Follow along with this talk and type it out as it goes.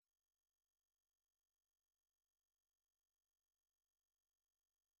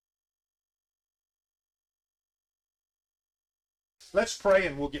Let's pray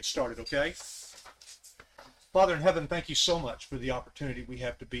and we'll get started, okay? Father in heaven, thank you so much for the opportunity we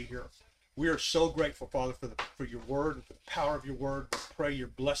have to be here. We are so grateful, Father, for your word and for the power of your word. We pray your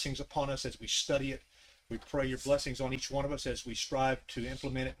blessings upon us as we study it. We pray your blessings on each one of us as we strive to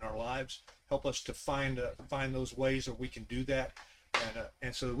implement it in our lives. Help us to find those ways where we can do that,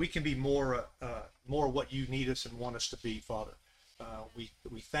 and so that we can be more what you need us and want us to be, Father.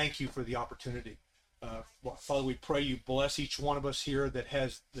 We thank you for the opportunity. Father, we pray you bless each one of us here that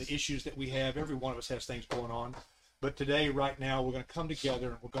has the issues that we have. Every one of us has things going on. But today, right now, we're going to come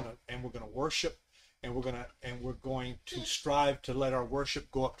together and we're going to worship, and we're going to strive to let our worship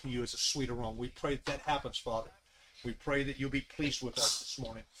go up to you as a sweet aroma. We pray that happens, Father. We pray that you'll be pleased with us this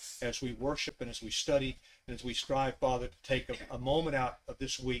morning as we worship and as we study and as we strive, Father, to take a moment out of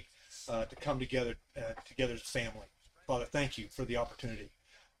this week to come together as a family. Father, thank you for the opportunity.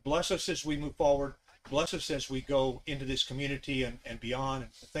 Bless us as we move forward. Bless us as we go into this community and beyond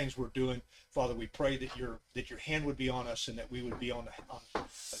and the things we're doing. Father, we pray that your hand would be on us and that we would be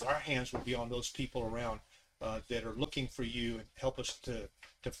that our hands would be on those people around that are looking for you, and help us to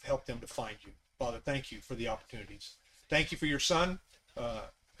help them to find you. Father, thank you for the opportunities. Thank you for your son.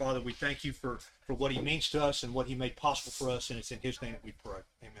 Father, we thank you for what he means to us and what he made possible for us, and it's in his name that we pray.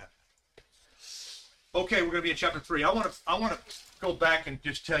 Amen. Okay, we're going to be in chapter 3. I want to go back and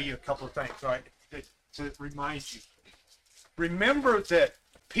just tell you a couple of things, all right, to remind you. Remember that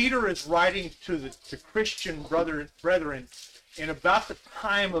Peter is writing to the Christian brethren in about the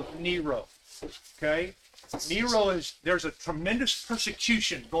time of Nero. Okay? There's a tremendous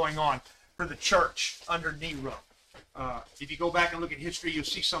persecution going on for the church under Nero. If you go back and look at history, you'll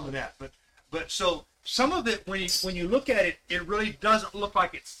see some of that. But so some of it, when you look at it, it really doesn't look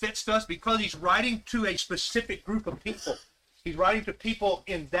like it fits us because he's writing to a specific group of people. He's writing to people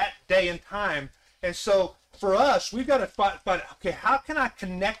in that day and time. And so for us, we've got to find, okay, how can I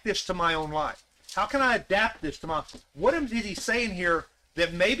connect this to my own life? How can I adapt this to what is he saying here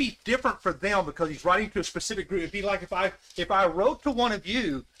that may be different for them because he's writing to a specific group? It'd be like if I wrote to one of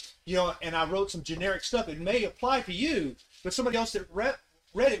you, and I wrote some generic stuff, it may apply to you, but somebody else that read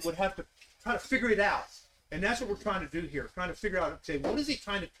it would have to try to figure it out. And that's what we're trying to do here, trying to figure out, say, what is he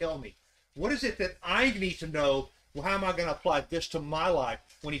trying to tell me? What is it that I need to know? Well, how am I going to apply this to my life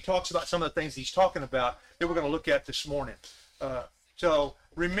when he talks about some of the things he's talking about that we're going to look at this morning? So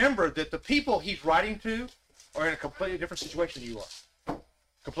remember that the people he's writing to are in a completely different situation than you are.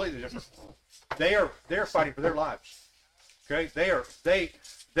 Completely different. They're fighting for their lives. Okay?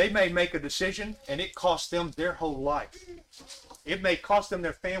 They may make a decision and it costs them their whole life. It may cost them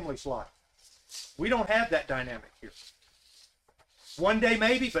their family's life. We don't have that dynamic here. One day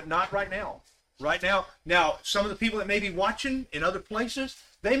maybe, but not right now. Right now, some of the people that may be watching in other places,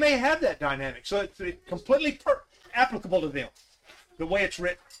 they may have that dynamic. So it's completely applicable to them, the way it's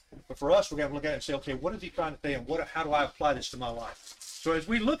written. But for us, we're going to look at it and say, okay, what is he trying to say, and how do I apply this to my life? So as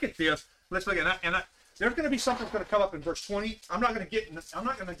we look at this, let's look at it. There's going to be something that's going to come up in verse 20. I'm not going to get in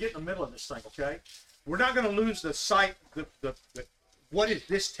the middle of this thing, okay? We're not going to lose the sight, what is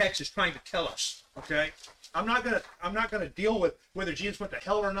this text is trying to tell us, okay? I'm not going to deal with whether Jesus went to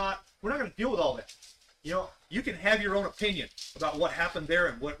hell or not. We're not going to deal with all that. You can have your own opinion about what happened there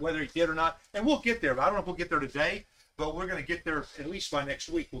and whether he did or not, and we'll get there. I don't know if we'll get there today, but we're going to get there at least by next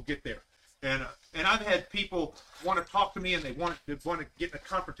week. We'll get there. And I've had people want to talk to me and they want to get in a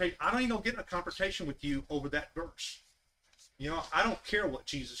confrontation. I don't even get in a confrontation with you over that verse. I don't care what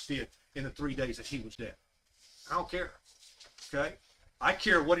Jesus did in the 3 days that he was dead. I don't care. Okay? I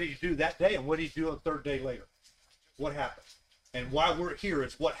care what did he do that day and what did he do on the third day later. What happened? And why we're here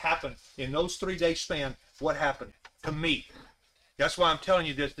is what happened in those 3 day span, what happened to me. That's why I'm telling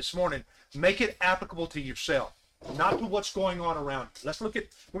you this morning. Make it applicable to yourself, not to what's going on around you.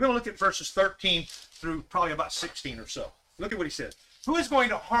 We're going to look at verses 13 through probably about 16 or so. Look at what he says. Who is going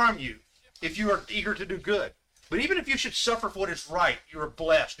to harm you if you are eager to do good? But even if you should suffer for what is right, you are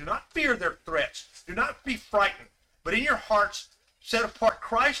blessed. Do not fear their threats. Do not be frightened. But in your hearts, set apart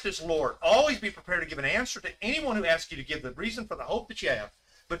Christ as Lord. Always be prepared to give an answer to anyone who asks you to give the reason for the hope that you have.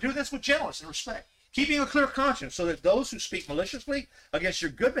 But do this with gentleness and respect, keeping a clear conscience, so that those who speak maliciously against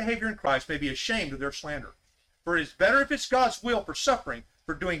your good behavior in Christ may be ashamed of their slander. For it is better if it's God's will for suffering,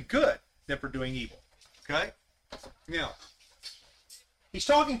 for doing good, than for doing evil. Okay? Now, he's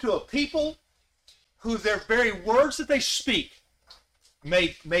talking to a people who their very words that they speak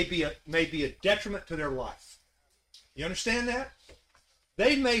may be a detriment to their life. You understand that?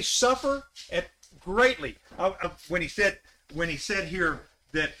 They may suffer greatly. When he said here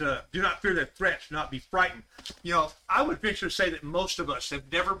that do not fear their threats, do not be frightened. I would venture to say that most of us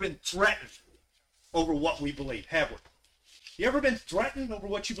have never been threatened over what we believe, have we? You ever been threatened over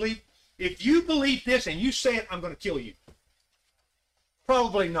what you believe? If you believe this and you say it, I'm going to kill you.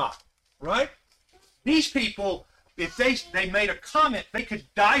 Probably not, right? These people, if they made a comment, they could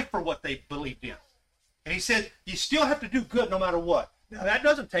die for what they believed in. And he said, you still have to do good no matter what. Now, that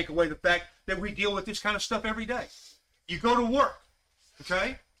doesn't take away the fact that we deal with this kind of stuff every day. You go to work,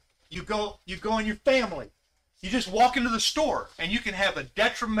 okay? You go in your family. You just walk into the store, and you can have a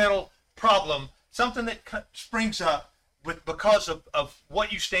detrimental problem, something that springs up because of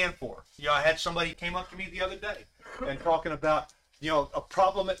what you stand for. You know, I had somebody came up to me the other day and talking about, you know, a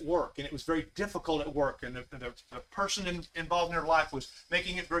problem at work, and it was very difficult at work, and the person involved in their life was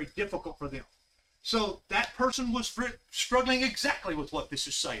making it very difficult for them. So that person was struggling exactly with what this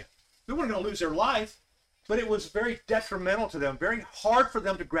is saying. They weren't going to lose their life, but it was very detrimental to them, very hard for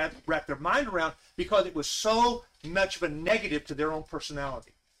them to wrap their mind around because it was so much of a negative to their own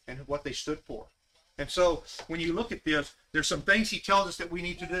personality and what they stood for. And so when you look at this, there's some things he tells us that we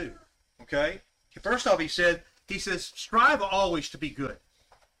need to do, okay? First off, he says, strive always to be good.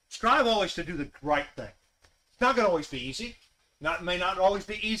 Strive always to do the right thing. It's not going to always be easy. May not always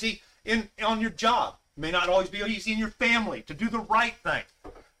be easy on your job. It may not always be easy in your family to do the right thing.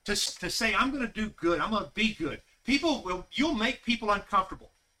 To say, I'm going to do good. I'm going to be good. You'll make people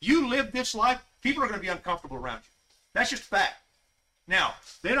uncomfortable. You live this life, people are going to be uncomfortable around you. That's just fact. Now,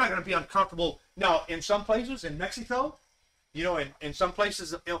 they're not going to be uncomfortable. Now, in some places, in Mexico, you know, in some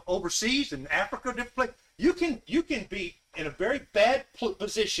places overseas, in Africa, different places, you can be in a very bad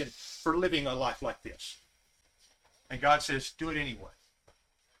position for living a life like this. And God says, do it anyway.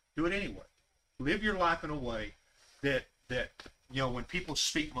 Do it anyway. Live your life in a way that you know, when people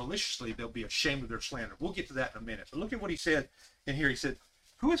speak maliciously, they'll be ashamed of their slander. We'll get to that in a minute. But look at what he said in here. He said,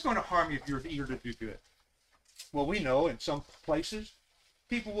 who is going to harm you if you're eager to do good? Well, we know in some places,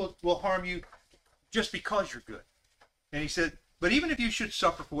 people will harm you just because you're good. And he said, but even if you should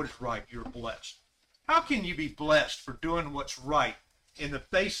suffer for what is right, you're blessed. How can you be blessed for doing what's right in the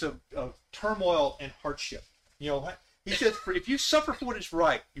face of turmoil and hardship? You know, he says, if you suffer for what is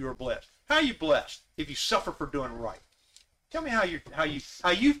right, you are blessed. How are you blessed if you suffer for doing right? Tell me how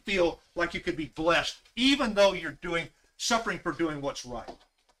you feel like you could be blessed, even though you're suffering for doing what's right.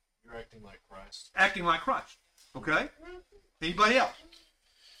 You're acting like Christ. Acting like Christ. Okay. Anybody else?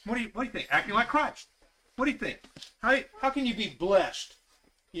 What do you think? Acting like Christ. What do you think? How can you be blessed?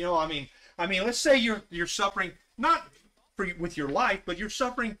 You know, I mean, let's say you're suffering not with your life, but you're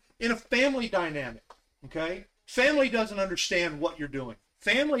suffering in a family dynamic. Okay. Family doesn't understand what you're doing.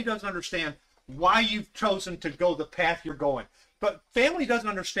 Family doesn't understand why you've chosen to go the path you're going. But family doesn't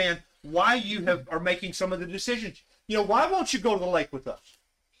understand why you are making some of the decisions. You know, why won't you go to the lake with us?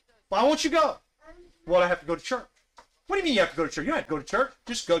 Why won't you go? Well, I have to go to church. What do you mean you have to go to church? You don't have to go to church.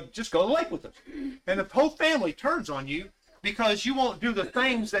 Just go to the lake with us. And the whole family turns on you because you won't do the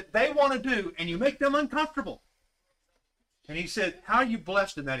things that they want to do, and you make them uncomfortable. And he said, how are you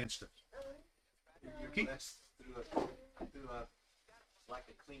blessed in that instance? You're blessed through like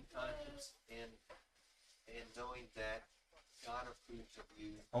a clean conscience and knowing that God approves of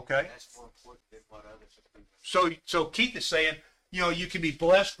you. Okay. That's more important than what others approve. So Keith is saying, you know, you can be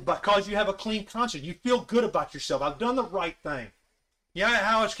blessed because you have a clean conscience. You feel good about yourself. I've done the right thing. Yeah,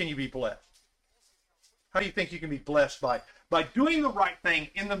 how else can you be blessed? How do you think you can be blessed by doing the right thing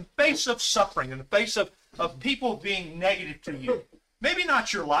in the face of suffering, in the face of people being negative to you? Maybe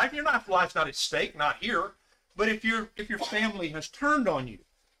not your life. Life's not at stake, not here. But if your family has turned on you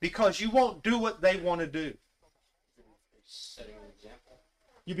because you won't do what they want to do, setting an example.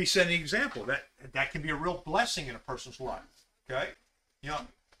 You'll be setting an example. That can be a real blessing in a person's life. Okay? You know,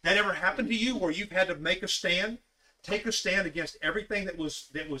 that ever happened to you where you've had to make a stand, take a stand against everything that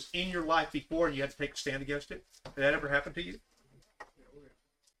was in your life before, and you had to take a stand against it? Did that ever happen to you?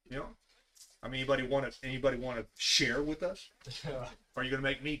 You know? I mean, anybody want to share with us? Or are you going to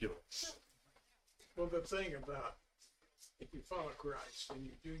make me do it? Well, the thing about if you follow Christ and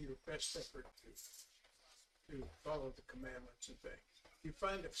you do your best effort to follow the commandments and things, you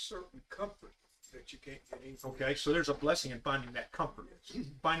find a certain comfort that you can't get into. Okay, so there's a blessing in finding that comfort,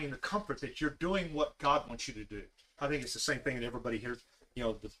 finding the comfort that you're doing what God wants you to do. I think it's the same thing that everybody here, you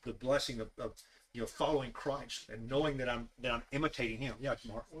know, the blessing of you know, following Christ and knowing that I'm imitating Him. Yeah,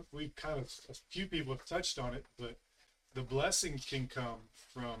 Mark. We kind of, a few people have touched on it, but the blessing can come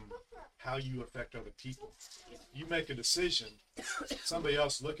from how you affect other people. You make a decision, somebody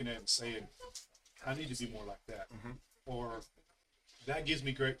else looking at it and saying, I need to be more like that. Mm-hmm. Or that gives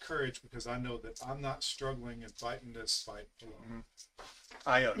me great courage because I know that I'm not struggling and fighting this fight alone.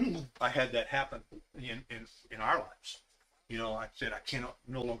 I had that happen in our lives. You know, I said, I cannot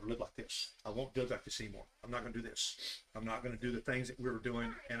no longer live like this. I won't live like this anymore. I'm not going to do this. I'm not going to do the things that we were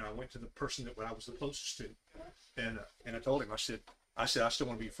doing. And I went to the person that I was the closest to, and I told him, I said, I still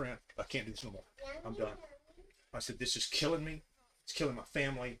want to be your friend. I can't do this no more. I'm done. I said, this is killing me. It's killing my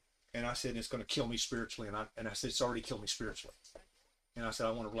family. And I said, it's going to kill me spiritually. And I said, it's already killed me spiritually. And I said,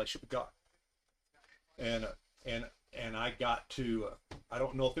 I want a relationship with God. And I got to, I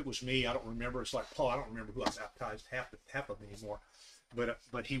don't know if it was me. I don't remember. It's like Paul. I don't remember who I baptized half of them anymore.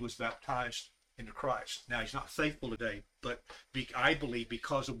 But he was baptized into Christ. Now he's not faithful today, but I believe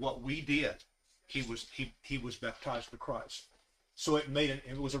because of what we did, he was baptized into Christ. So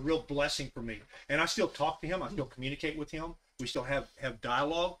it was a real blessing for me. And I still talk to him. I still communicate with him. We still have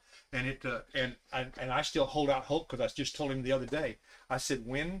dialogue. And I still hold out hope, because I just told him the other day. I said,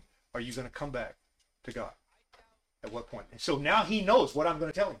 when are you going to come back to God? At what point? And so now he knows what I'm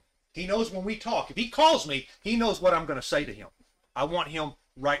going to tell him. He knows when we talk. If he calls me, he knows what I'm going to say to him. I want him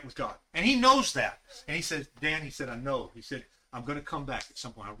right with God. And he knows that. And he says, Dan, he said, I know. He said, I'm going to come back at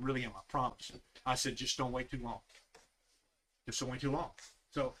some point. I really am. I promise. I said, just don't wait too long. Just don't wait too long.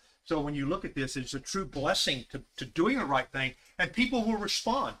 So when you look at this, it's a true blessing to doing the right thing, and people will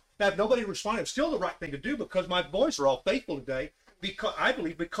respond. Now, if nobody responded, it's still the right thing to do, because my boys are all faithful today, because I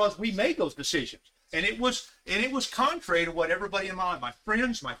believe because we made those decisions. And it was contrary to what everybody in my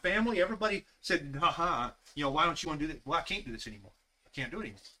friends, my family, everybody said, why don't you want to do this? Well, I can't do this anymore. I can't do it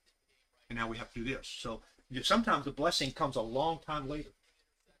anymore. And now we have to do this. So sometimes the blessing comes a long time later.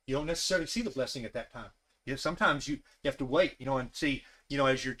 You don't necessarily see the blessing at that time. Sometimes you have to wait, and see,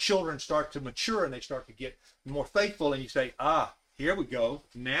 as your children start to mature and they start to get more faithful, and you say, here we go.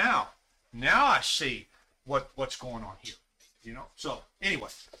 Now I see what's going on here. So anyway,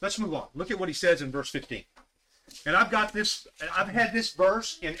 let's move on. Look at what he says in verse 15. And I've had this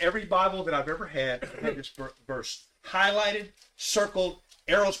verse in every Bible that I've ever had. I've had this verse highlighted, circled,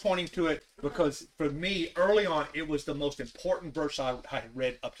 arrows pointing to it, because for me, early on, it was the most important verse I had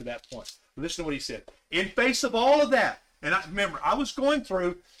read up to that point. Listen to what he said. In face of all of that, and remember, I was going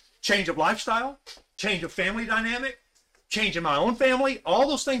through change of lifestyle, change of family dynamic, change in my own family, all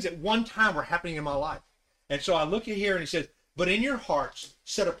those things at one time were happening in my life. And so I look at here and he says, but in your hearts,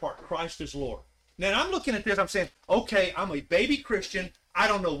 set apart Christ as Lord. Now I'm looking at this, I'm saying, okay, I'm a baby Christian. I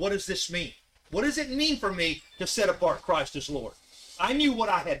don't know. What does this mean? What does it mean for me to set apart Christ as Lord? I knew what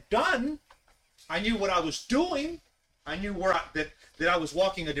I had done. I knew what I was doing. I knew that I was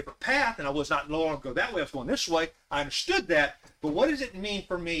walking a different path, and I was not no longer go that way. I was going this way. I understood that. But what does it mean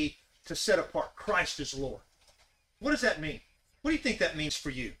for me to set apart Christ as Lord? What does that mean? What do you think that means for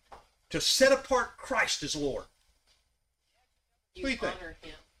you? To set apart Christ as Lord. You What do you think? honor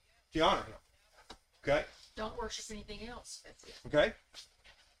him. You honor him. Okay? Don't worship anything else. That's it. Okay?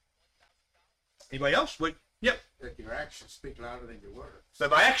 Anybody else? Yep. That your actions speak louder than your words. So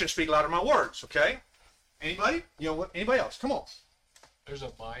my actions speak louder than my words. Okay? Anybody? Anybody else? Come on. There's a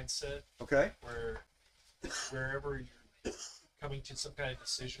mindset Okay? where wherever you're coming to some kind of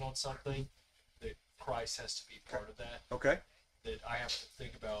decision on something, that Christ has to be part of that. Okay? That I have to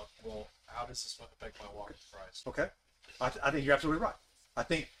think about, well, how does this affect my walk with Christ? Okay? I think you're absolutely right. I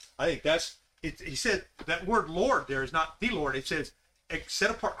think that's it. He said that word Lord there is not the Lord. It says set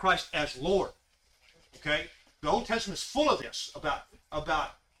apart Christ as Lord. Okay? The Old Testament is full of this about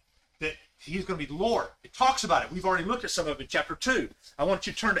that he's going to be Lord. It talks about it. We've already looked at some of it in chapter 2. I want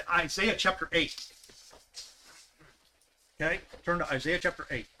you to turn to Isaiah chapter 8. Okay? Turn to Isaiah chapter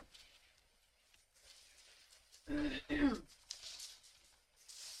 8.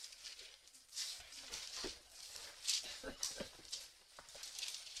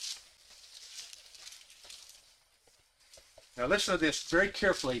 Now listen to this very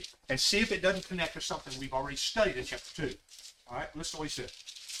carefully and see if it doesn't connect to something we've already studied in chapter 2. All right, listen to what he said.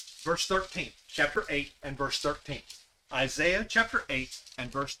 Verse 13, chapter 8 and verse 13. Isaiah chapter 8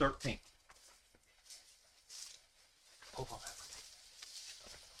 and verse 13. Hold on.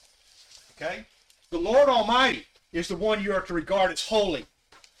 Okay? The Lord Almighty is the one you are to regard as holy.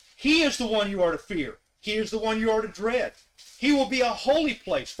 He is the one you are to fear. He is the one you are to dread. He will be a holy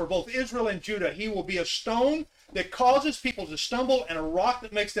place for both Israel and Judah. He will be a stone that causes people to stumble and a rock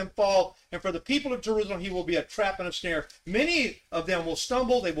that makes them fall. And for the people of Jerusalem, he will be a trap and a snare. Many of them will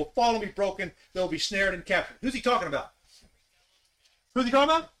stumble. They will fall and be broken. They will be snared and captured. Who's he talking about? Who's he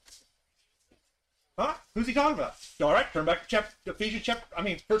talking about? Huh? Who's he talking about? All right, turn back to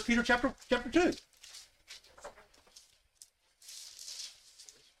First Peter chapter 2.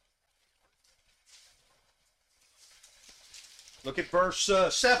 Look at verse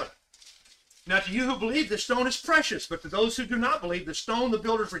 7. Now to you who believe, the stone is precious, but to those who do not believe, the stone the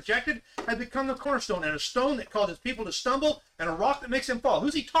builders rejected has become the cornerstone, and a stone that causes people to stumble, and a rock that makes them fall.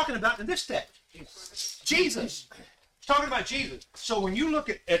 Who's he talking about in this text? Jesus. He's talking about Jesus. So when you look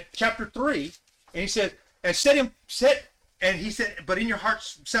at chapter 3, and he said, and he said, but in your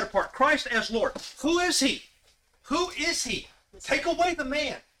hearts set apart Christ as Lord. Who is he? Who is he? Take away the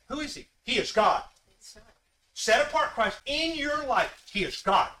man. Who is he? He is God. Set apart Christ in your life. He is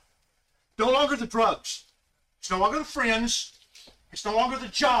God. No longer the drugs. It's no longer the friends. It's no longer the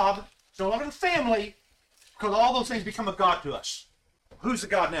job. It's no longer the family. Because all those things become a God to us. Who's the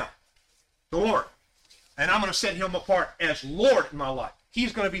God now? The Lord. And I'm going to set him apart as Lord in my life.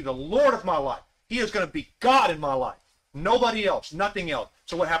 He's going to be the Lord of my life. He is going to be God in my life. Nobody else. Nothing else.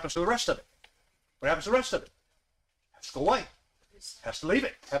 So what happens to the rest of it? What happens to the rest of it? Has to go away. Has to leave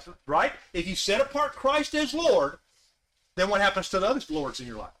it. Right? If you set apart Christ as Lord, then what happens to the other lords in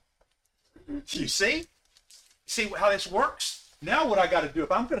your life? You see? See how this works? Now what I got to do,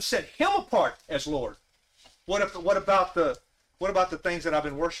 if I'm going to set him apart as Lord, what about the things that I've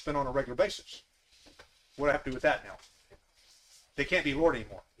been worshiping on a regular basis? What do I have to do with that now? They can't be Lord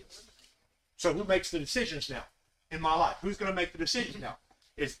anymore. So who makes the decisions now in my life? Who's going to make the decisions now?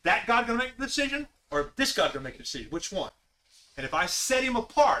 Is that God going to make the decision, or is this God going to make the decision? Which one? And if I set him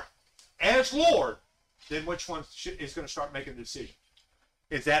apart as Lord, then which one is going to start making the decision?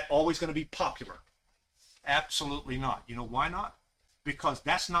 Is that always going to be popular? Absolutely not. You know why not? Because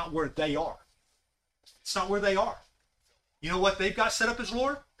that's not where they are. It's not where they are. You know what they've got set up as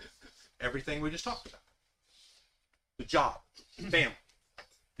Lord? Everything we just talked about. The job, family,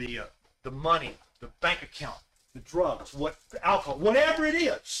 the money, the bank account, the drugs, the alcohol, whatever it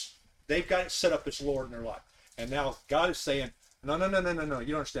is, they've got it set up as Lord in their life. And now God is saying, no. You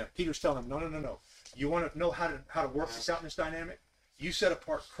don't understand. Peter's telling them, no. You want to know how to work this out in this dynamic? You set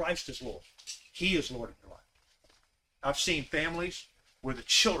apart Christ as Lord. He is Lord in your life. I've seen families where the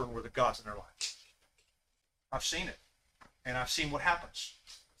children were the gods in their life. I've seen it. And I've seen what happens.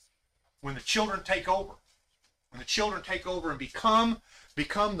 When the children take over. When the children take over and become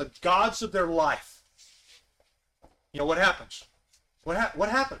the gods of their life. You know what happens? What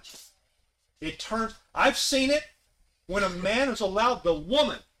happens? It turns. I've seen it when a man has allowed the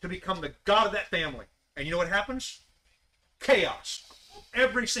woman to become the god of that family. And you know what happens? Chaos.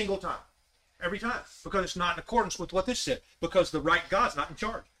 Every single time. Every time. Because it's not in accordance with what this said. Because the right God's not in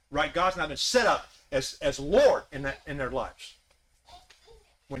charge. Right God's not been set up as Lord in their lives.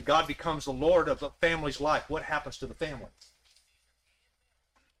 When God becomes the Lord of the family's life, what happens to the family?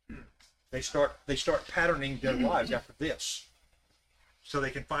 They start patterning their lives after this. So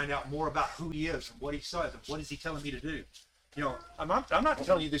they can find out more about who he is and what he says and what is he telling me to do. You know, I'm not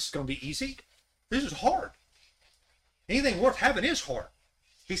telling you this is going to be easy. This is hard. Anything worth having is hard.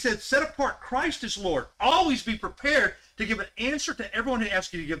 He said, set apart Christ as Lord. Always be prepared to give an answer to everyone who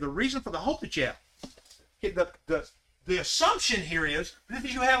asks you to give the reason for the hope that you have. The assumption here is that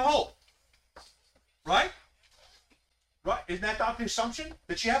you have hope. Right? Right? Isn't that not the assumption?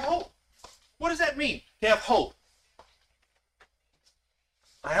 That you have hope. What does that mean, to have hope?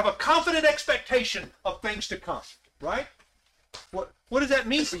 I have a confident expectation of things to come. Right? What does that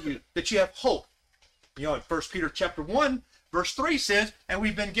mean for you, that you have hope? You know, in 1 Peter chapter 1, verse 3 says, and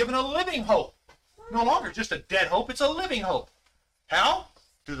we've been given a living hope. No longer just a dead hope, it's a living hope. How?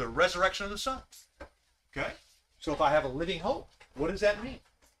 Through the resurrection of the Son. Okay? So if I have a living hope, what does that mean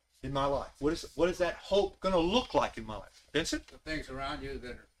in my life? What is that hope going to look like in my life? Vincent? The things around you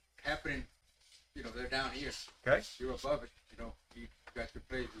that are happening, you know, they're down here. Okay. You're above it. You know, you got your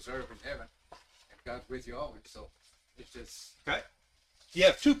place reserved in heaven, and God's with you always. So it's just. Okay. You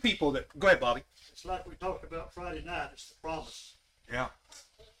have two people that. Go ahead, Bobby. It's like we talked about Friday night. It's the promise. Yeah.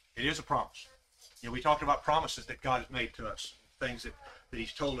 It is a promise. You know, we talked about promises that God has made to us, things that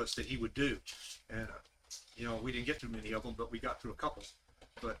he's told us that he would do. And, you know, we didn't get through many of them, but we got through a couple.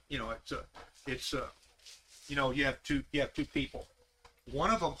 But, you know, you know, you have two people.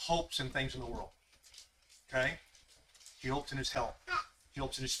 One of them hopes in things in the world. Okay? He hopes in his health. He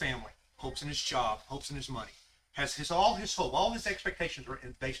hopes in his family. Hopes in his job. Hopes in his money. All his hope, all his expectations are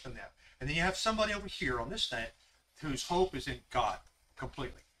based on that. And then you have somebody over here on this side whose hope is in God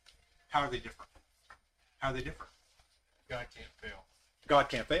completely. How are they different? How are they different? God can't fail. God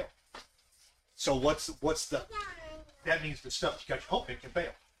can't fail. So that means the stuff you got your hope in can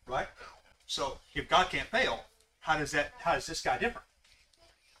fail, right? So if God can't fail, how is this guy different?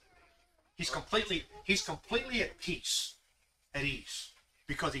 He's completely at peace, at ease,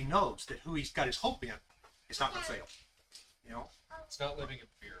 because he knows that who he's got his hope in is not going to fail. You know, It's not living in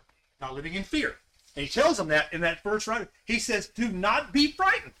fear. not living in fear. And he tells them that in that verse, right? He says, "Do not be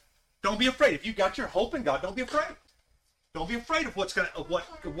frightened." Don't be afraid. If you got your hope in God, don't be afraid. Don't be afraid of what's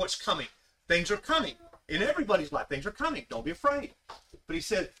what's coming. Things are coming in everybody's life. Things are coming. Don't be afraid. But he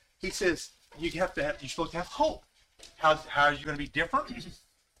says you're supposed to have hope. How are you going to be different?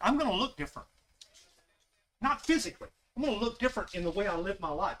 I'm going to look different. Not physically. I'm going to look different in the way I live my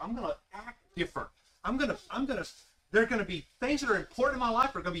life. I'm going to act different. There are going to be things that are important in my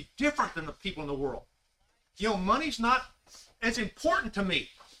life that are going to be different than the people in the world. You know, money's not as important to me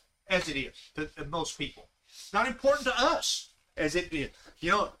as it is to most people. It's not important to us as it is.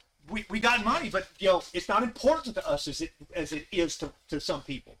 You know, we got money, but you know, it's not important to us as it is to some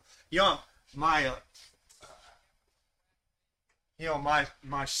people. You know,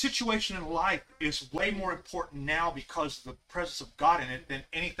 my situation in life is way more important now because of the presence of God in it than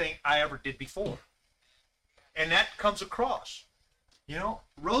anything I ever did before. And that comes across. You know,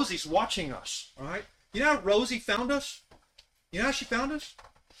 Rosie's watching us, all right? You know how Rosie found us? You know how she found us?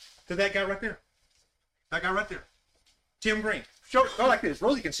 To that guy right there. That guy right there. Tim Green. Go like this.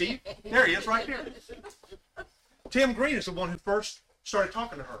 Rosie can see you. There he is right there. Tim Green is the one who first started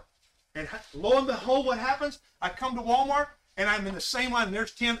talking to her. And lo and behold, what happens? I come to Walmart, and I'm in the same line, and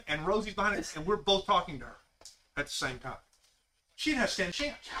there's Tim, and Rosie's behind us, and we're both talking to her at the same time. She didn't have to stand a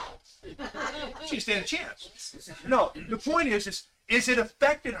chance. She didn't stand a chance. No, the point is it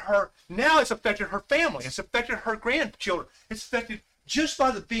affected her. Now it's affected her family. It's affected her grandchildren. It's affected just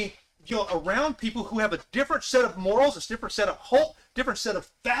by the being, you know, around people who have a different set of morals, a different set of hope, different set of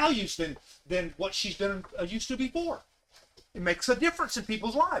values than what she's been used to before. It makes a difference in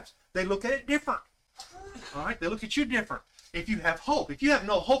people's lives. They look at it different. All right, they look at you different. If you have hope, if you have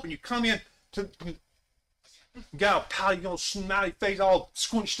no hope, and you come in to got a pouty, you know, smiley face, all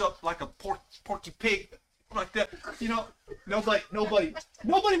squinched up like a porky pig, like that. You know,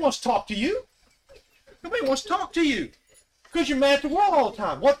 nobody wants to talk to you. Nobody wants to talk to you because you're mad at the world all the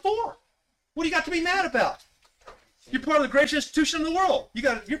time. What for? What do you got to be mad about? You're part of the greatest institution in the world.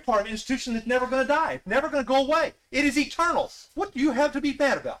 You're part of an institution that's never going to die. It's never going to go away. It is eternal. What do you have to be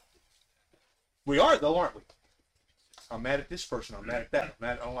mad about? We are, though, aren't we? I'm mad at this person. I'm mad at that.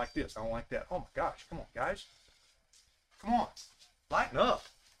 I don't like this. I don't like that. Oh, my gosh. Come on, guys. Come on. Lighten up.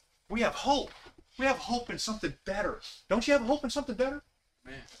 We have hope. We have hope in something better. Don't you have hope in something better?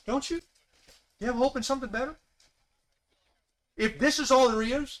 Man. Don't you? You have hope in something better? If this is all there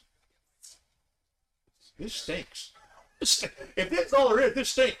is, this stinks. If this is all there is, this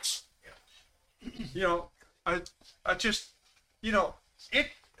stinks. You know, I just, you know,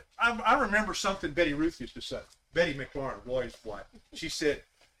 I remember something Betty Ruth used to say. Betty McLaurin, Roy's wife. She said,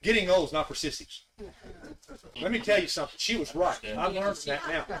 getting old is not for sissies. Let me tell you something. She was right. I'm learning that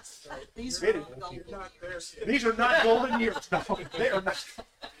now. These Betty, are all golden You're not there years. yet. these are not golden years. No, they are not.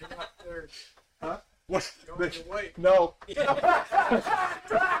 You're not there. Huh? What? You're on your way. No.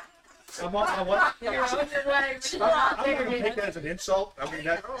 I'm on my way. You're on your way. but you're I'm not not there going to take yet. that as an insult. I mean,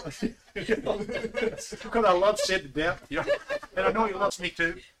 that, you know, because I love Sid to death, you know, and I know he loves me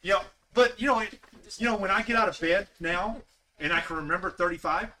too. You know, but you know, when I get out of bed now and I can remember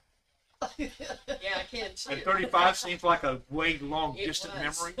 35, Yeah, I can too. and 35 seems like a way long It distant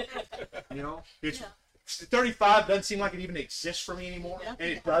was. memory. You know, it's Yeah. 35 doesn't seem like it even exists for me anymore, Yeah. and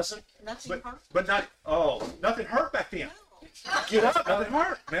it doesn't. Nothing hurt. But nothing hurt back then. Get up, nothing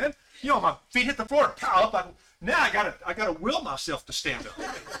hurt, man. You know, my feet hit the floor and pow up. Now I gotta will myself to stand up.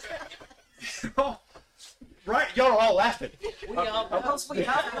 You know, right? Y'all are all laughing. We all know.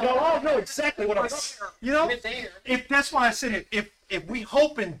 Y'all all know exactly what I'm saying. You know, We're there. if that's why I said it. If we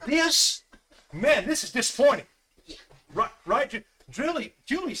hope in this, man, this is disappointing. Right?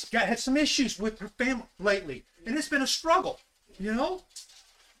 Julie's had some issues with her family lately, and it's been a struggle. You know,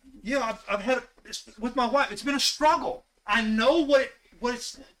 yeah, I've had with my wife. It's been a struggle. I know what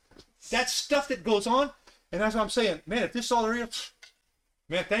it's. That stuff that goes on, and that's what I'm saying, man. If this is all there is,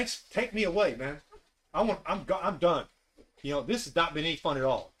 man, thanks. Take me away, man. I'm done. You know, this has not been any fun at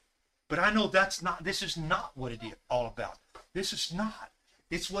all. But I know this is not what it is all about. This is not.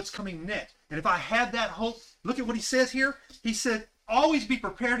 It's what's coming next. And if I had that hope, look at what he says here. He said, always be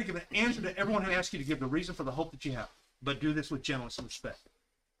prepared to give an answer to everyone who asks you to give the reason for the hope that you have. But do this with gentleness and respect.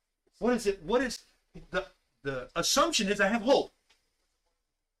 What is it? What is the assumption is I have hope.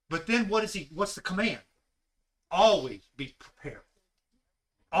 But then what's the command? Always be prepared.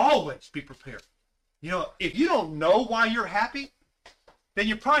 Always be prepared. You know, if you don't know why you're happy, then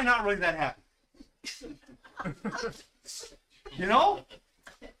you're probably not really that happy. You know?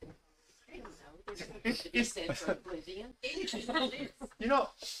 It's, you know,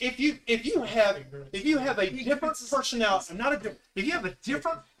 if you have a different personality, if you have a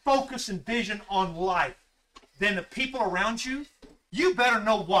different focus and vision on life than the people around you, you better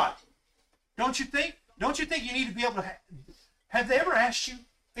know why. Don't you think? Don't you think you need to be able to? Have they ever asked you?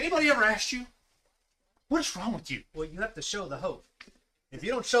 Anybody ever asked you? What is wrong with you? Well, you have to show the hope. If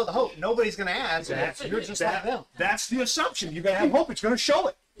you don't show the hope, nobody's going to ask. You're just like them. That's the assumption. You're gonna have hope. It's gonna show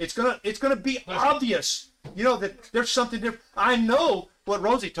it. It's gonna be obvious. You know that there's something different. I know what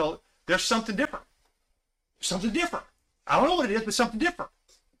Rosie told. There's something different. Something different. I don't know what it is, but something different.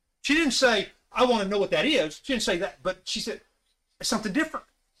 She didn't say, I want to know what that is. She didn't say that, but she said, it's something different.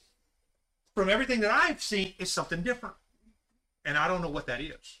 From everything that I've seen, it's something different. And I don't know what that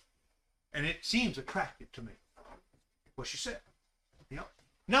is. And it seems attractive to me. What she said. You know,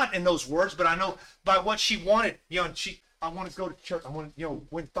 not in those words, but I know by what she wanted. You know, and I want to go to church. I want to,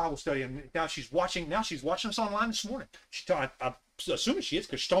 went Bible study, and now she's watching. Now she's watching us online this morning. I'm assuming she is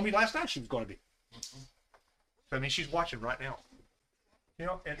because she told me last night she was going to be. So I mean, she's watching right now. You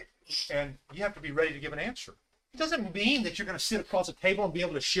know, and you have to be ready to give an answer. It doesn't mean that you're going to sit across a table and be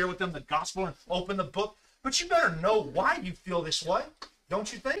able to share with them the gospel and open the book, but you better know why you feel this way,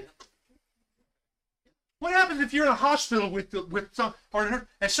 don't you think? What happens if you're in a hospital with some partner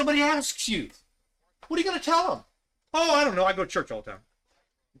and somebody asks you? What are you going to tell them? Oh, I don't know. I go to church all the time.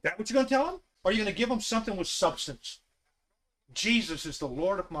 Is that what you're going to tell them? Or are you going to give them something with substance? Jesus is the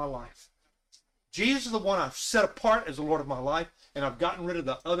Lord of my life. Jesus is the one I've set apart as the Lord of my life, and I've gotten rid of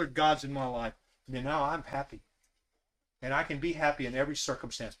the other gods in my life. And now I'm happy. And I can be happy in every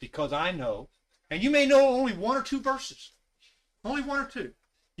circumstance because I know, and you may know only one or two verses. Only one or two.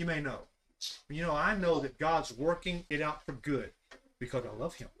 You may know. You know, I know that God's working it out for good because I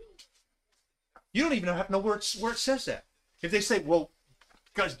love him. You don't even have to know where it says that. If they say, well,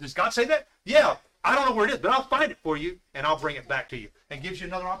 does God say that? Yeah, I don't know where it is, but I'll find it for you and I'll bring it back to you. And gives you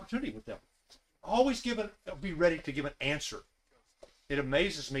another opportunity with them. Always be ready to give an answer. It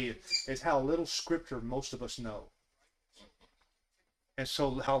amazes me is how little scripture most of us know. And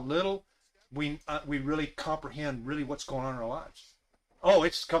so how little we really comprehend really what's going on in our lives. Oh,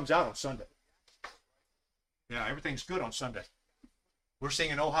 it comes out on Sunday. Yeah, everything's good on Sunday. We're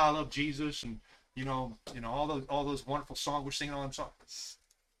singing "Oh How I Love Jesus" and you know all those wonderful songs. We're singing all them songs.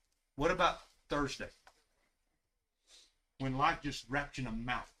 What about Thursday? When life just wrapped you in a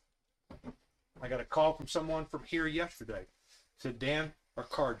mouth. I got a call from someone from here yesterday. Said, Dan, our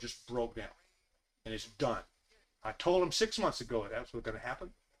car just broke down and it's done. I told him 6 months ago that's what's going to happen,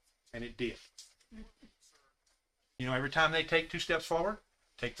 and it did. You know, every time they take 2 steps forward,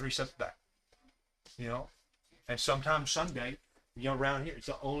 take 3 steps back. You know, and sometimes Sunday, around here, it's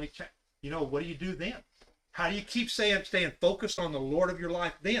the only chance. You know, what do you do then? How do you keep staying focused on the Lord of your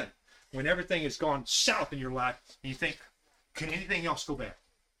life then, when everything has gone south in your life, and you think, can anything else go bad?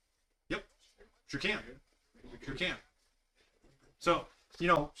 Yep, sure can. Sure can. So,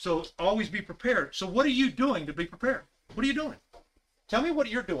 so always be prepared. So what are you doing to be prepared? What are you doing? Tell me what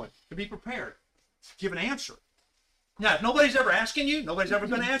you're doing to be prepared. Give an answer. Now, if nobody's ever asking you, nobody's ever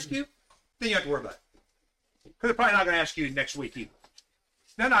going to ask you, then you have to worry about it. Because they're probably not going to ask you next week either.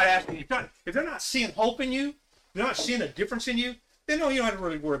 They're not asking you. If they're not seeing hope in you, they're not seeing a difference in you, then no, you don't have to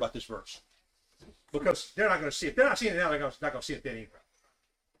really worry about this verse. Because they're not going to see it. If they're not seeing it now, they're not going to see it then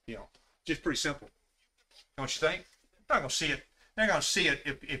either. Just pretty simple. Don't you think? They're not going to see it. They're going to see it.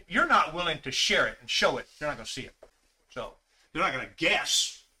 If you're not willing to share it and show it, they're not going to see it. So they're not going to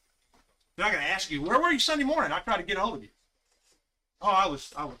guess. They're not going to ask you, where were you Sunday morning? I tried to get a hold of you. Oh, I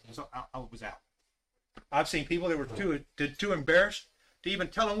was out. I've seen people that were too embarrassed to even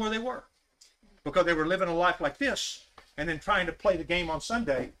tell them where they were because they were living a life like this and then trying to play the game on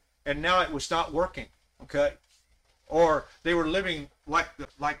Sunday, and now it was not working. Okay, or they were living like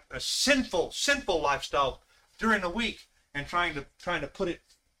a sinful lifestyle during the week and trying to put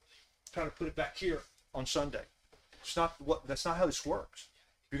it back here on Sunday. That's not how this works.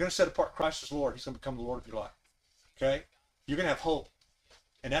 If you're going to set apart Christ as Lord, he's going to become the Lord of your life. Okay, you're going to have hope,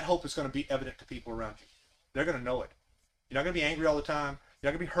 and that hope is going to be evident to people around you. They're going to know it. You're not going to be angry all the time.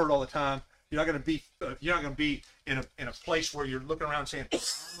 You're not going to be hurt all the time. You're not going to be in a place where you're looking around saying,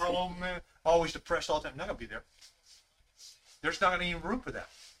 "Oh man, always depressed all the time." You're not going to be there. There's not going to be any room for that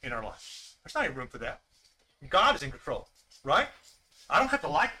in our life. There's not any room for that. God is in control, right? I don't have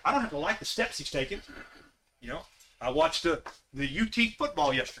to like the steps he's taking. I watched the UT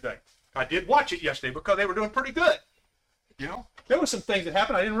football yesterday. I did watch it yesterday because they were doing pretty good. There were some things that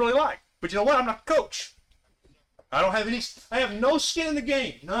happened I didn't really like. But you know what? I'm not the coach. I have no skin in the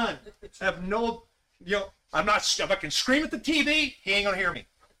game. None. I have no, I'm not, if I can scream at the TV, he ain't going to hear me.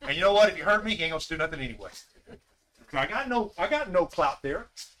 And you know what? If you heard me, he ain't going to do nothing anyway. I got no clout there.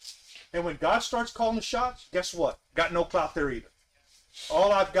 And when God starts calling the shots, guess what? Got no clout there either.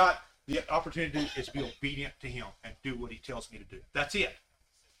 All I've got the opportunity to do is be obedient to him and do what he tells me to do. That's it.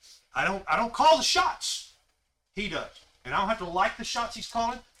 I don't call the shots. He does. And I don't have to like the shots he's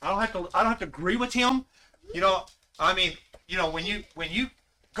calling. I don't have to agree with him. You know, I mean, you know, when you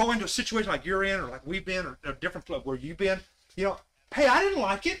go into a situation like you're in or like we've been or a different club where you've been, you know, hey, I didn't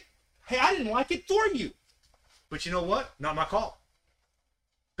like it. Hey, I didn't like it for you. But you know what? Not my call.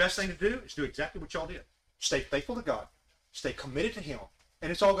 Best thing to do is do exactly what y'all did. Stay faithful to God. Stay committed to him.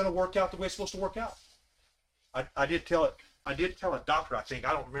 And it's all going to work out the way it's supposed to work out. I did tell a doctor, I think,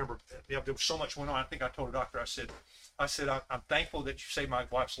 I don't remember. There was so much went on. I think I told a doctor, I said, I'm thankful that you saved my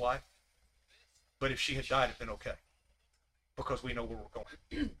wife's life. But if she had died, it'd been okay. Because we know where we're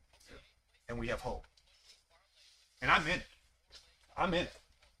going. And we have hope. And I'm in it. I'm in it.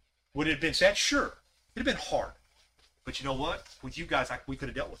 Would it have been sad? Sure. It'd have been hard. But you know what? With you guys, we could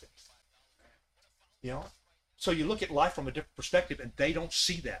have dealt with it. You know? So you look at life from a different perspective, and they don't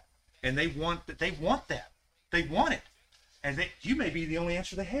see that. And they want that. They want it. And you may be the only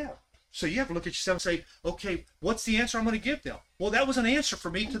answer they have. So you have to look at yourself and say, okay, what's the answer I'm going to give them? Well, that was an answer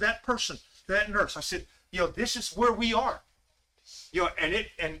for me to that person, to that nurse. I said, you know, this is where we are. You know,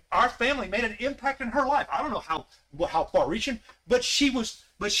 and our family made an impact in her life. I don't know how far reaching, but she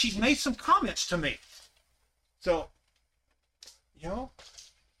made some comments to me. So, you know,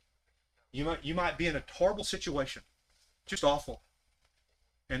 you might be in a horrible situation, just awful,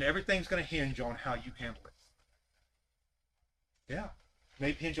 and everything's going to hinge on how you handle it. Yeah,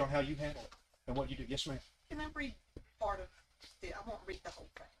 maybe hinge on how you handle it and what you do. Yes, ma'am. Can I read part of it? I won't read the whole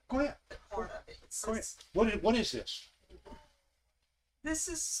thing. Go ahead. But part of it. It Go ahead. says, What is this? this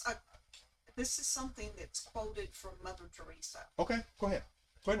is something that's quoted from Mother Teresa, Okay, go ahead.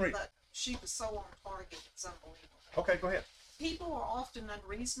 Go ahead and read. but she was so on target, it's unbelievable. Okay, go ahead. People are often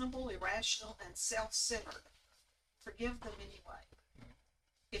unreasonable, irrational, and self-centered. Forgive them anyway.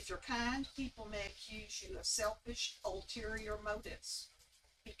 If you're kind, people may accuse you of selfish, ulterior motives.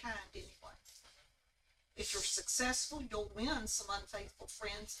 Be kind anyway. If you're successful, you'll win some unfaithful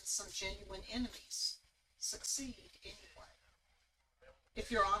friends and some genuine enemies. Succeed anyway.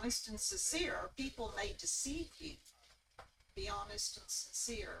 If you're honest and sincere, people may deceive you. Be honest and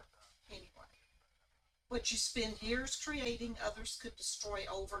sincere anyway. What you spend years creating, others could destroy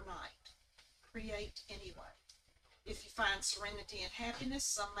overnight. Create anyway. If you find serenity and happiness,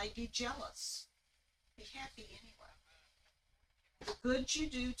 some may be jealous. Be happy anyway. The good you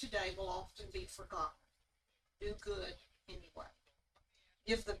do today will often be forgotten. Do good anyway.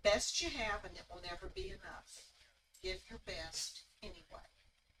 Give the best you have and it will never be enough. Give your best anyway.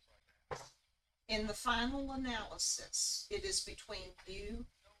 In the final analysis, it is between you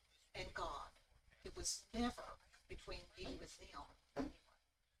and God. It was never between you and them.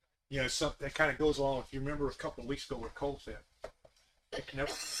 You know, something that kind of goes along. If you remember a couple of weeks ago what Cole said, it's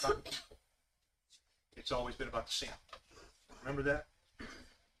never been about the people. It's always been about the sin. Remember that?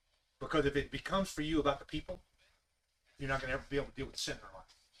 Because if it becomes for you about the people, you're not going to ever be able to deal with the sin in our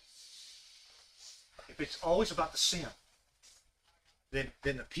life. If it's always about the sin, then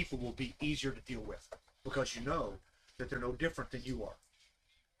the people will be easier to deal with because you know that they're no different than you are.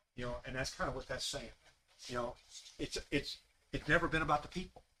 You know, and that's kind of what that's saying. You know, it's never been about the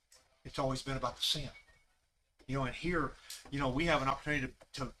people. It's always been about the sin. You know, and here, you know, we have an opportunity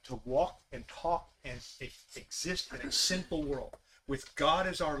to walk and talk and exist in a sinful world with God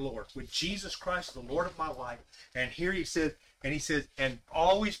as our Lord, with Jesus Christ, the Lord of my life. And here he says, and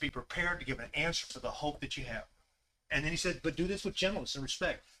always be prepared to give an answer for the hope that you have. And then he said, but do this with gentleness and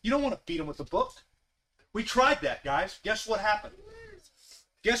respect. You don't want to beat them with the book. We tried that, guys. Guess what happened?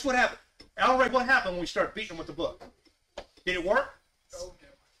 Guess what happened? Al Ray, what happened when we started beating them with the book? Did it work?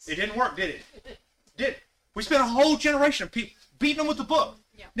 It didn't work, did it? Did. We spent a whole generation of people beating them with the book.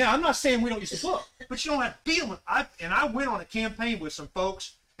 Yeah. Now, I'm not saying we don't use the book, but you don't have to beat them with I went on a campaign with some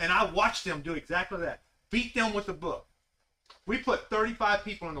folks, and I watched them do exactly that. Beat them with the book. We put 35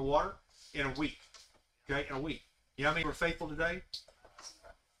 people in the water in a week. Okay, in a week. You know how many were faithful today?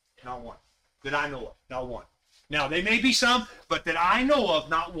 Not one. That I know of. Not one. Now, there may be some, but that I know of,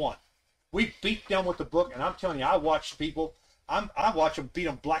 not one. We beat them with the book, and I'm telling you, I watch people, I watch them beat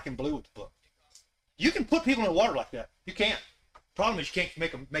them black and blue with the book. You can put people in the water like that. You can't. Problem is you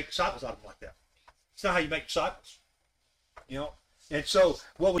can't make disciples out of them like that. It's not how you make disciples. You know? And so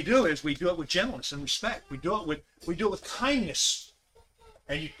what we do is we do it with gentleness and respect. We do it with kindness.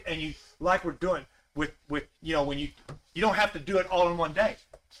 And you like we're doing with you know, when you don't have to do it all in one day.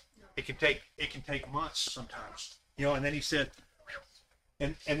 It can take months sometimes. You know, and then he said,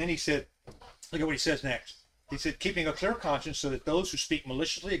 and then he said, look at what he says next. He said, keeping a clear conscience so that those who speak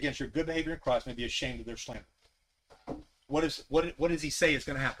maliciously against your good behavior in Christ may be ashamed of their slander. What does he say is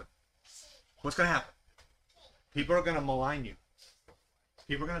going to happen? What's going to happen? People are going to malign you.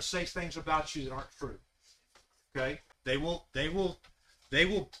 People are going to say things about you that aren't true. Okay? They will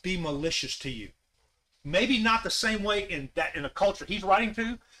be malicious to you. Maybe not the same way in a culture he's writing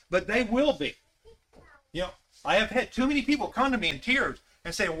to, but they will be. You know, I have had too many people come to me in tears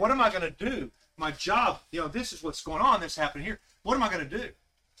and say, "What am I going to do? My job, this is what's going on. This happened here. What am I going to do?"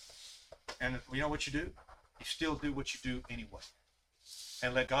 And you know what you do? You still do what you do anyway,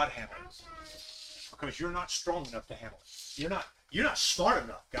 and let God handle it, because you're not strong enough to handle it. You're not smart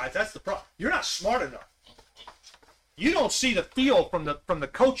enough, guys. That's the problem. You're not smart enough. You don't see the field from the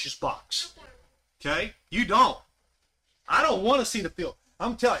coach's box. Okay? You don't. I don't want to see the field.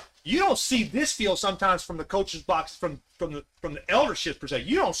 I'm telling you, you don't see this field sometimes from the coach's box, from the eldership per se.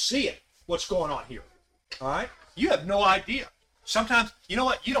 You don't see it, what's going on here. All right? You have no idea. Sometimes, you know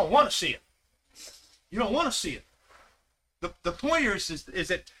what? You don't want to see it. You don't want to see it. The point here is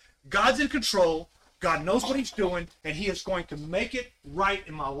that God's in control. God knows what he's doing, and he is going to make it right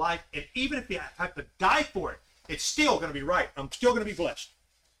in my life. And even if I have to die for it, it's still going to be right. I'm still going to be blessed.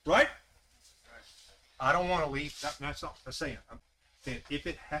 Right? I don't want to leave. That's not what I'm saying. I'm saying if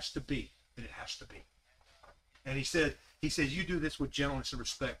it has to be, then it has to be. And he said, you do this with gentleness and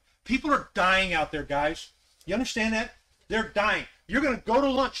respect. People are dying out there, guys. You understand that? They're dying. You're going to go to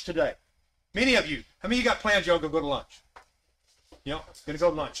lunch today. Many of you. How many of you got plans y'all going to go to lunch? You know, going to go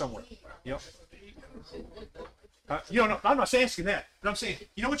to lunch somewhere. You know, I'm not asking that. But I'm saying,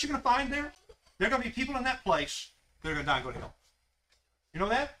 you know what you're going to find there? There are going to be people in that place that are going to die and go to hell. You know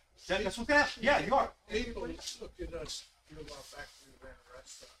that? That's what's going to happen. Yeah, you are. People look at us, a while back we were in a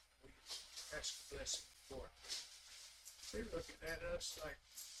restaurant, we asked a blessing for it. They're looking at us like,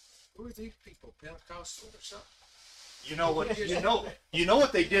 who are these people, Pentecostal or something? You know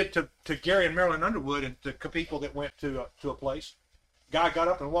what they did to Gary and Marilyn Underwood and to people that went to a place. Guy got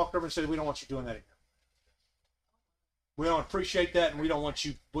up and walked over and said, "We don't want you doing that again. We don't appreciate that, and we don't want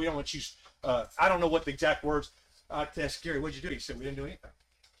you. I don't know what the exact words. I asked Gary, "What'd you do?" He said, "We didn't do anything."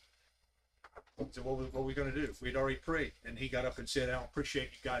 I said, "What were we going to do? We'd already prayed." And he got up and said, "I don't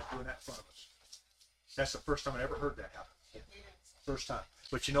appreciate you guys doing that in front of us." That's the first time I ever heard that happen. First time.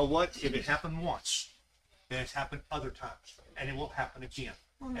 But you know what? If it happened once, then it's happened other times, and it will happen again,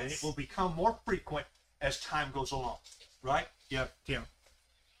 and it will become more frequent as time goes along. Right? Yeah, Tim.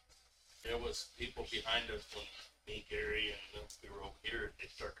 There was people behind us when me, Gary, and we were over here. They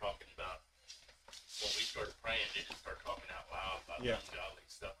start talking about when we started praying. They just start talking out loud about ungodly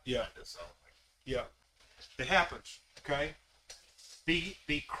stuff. Yeah. behind us. So, Yeah, it happens. Okay,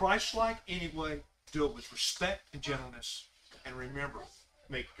 be Christ-like anyway. Do it with respect and gentleness, and remember,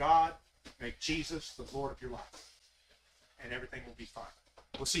 make Jesus the Lord of your life, and everything will be fine.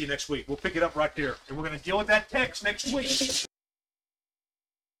 We'll see you next week. We'll pick it up right there, and we're going to deal with that text next week.